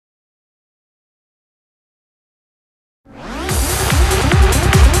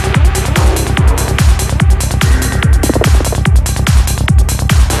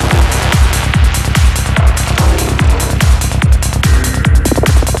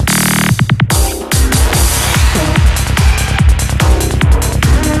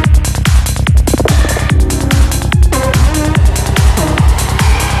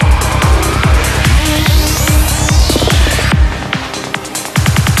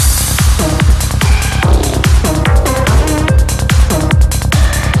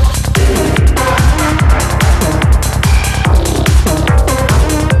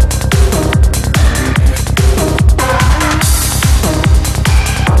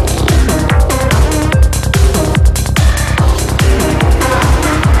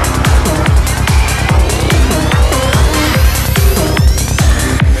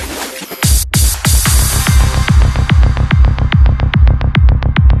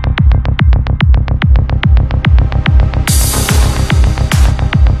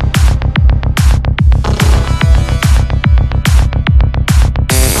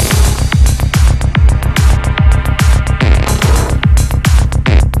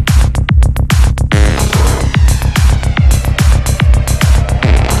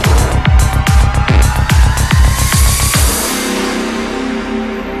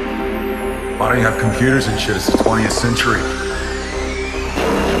computers and shit. It's the 20th century.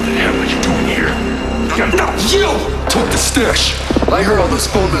 What the hell are you doing here? You took the stash! I heard all those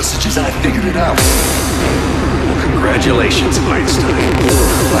phone messages and I figured it out. Well, congratulations, Einstein.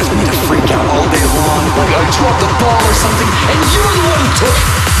 Left me to freak out all day long, like I dropped the ball or something, and you're the one who took it!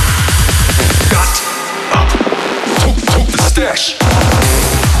 Got up! Took the stash!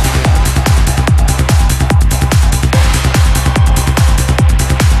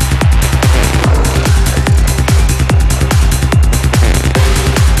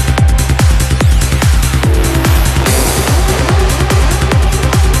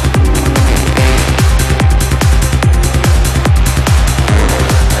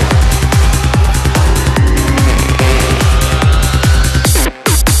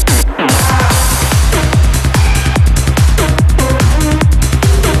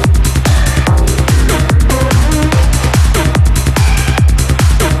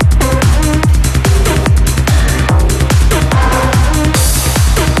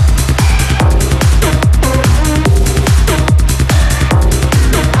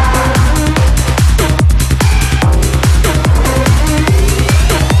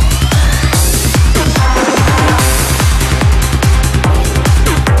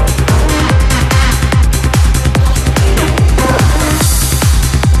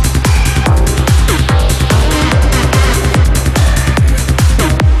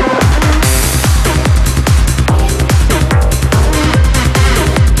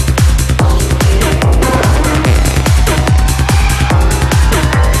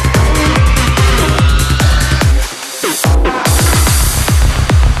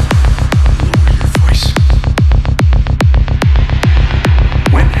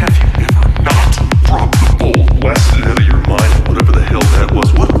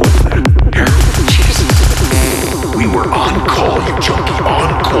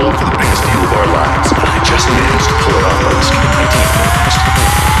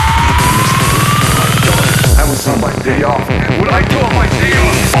 Day off.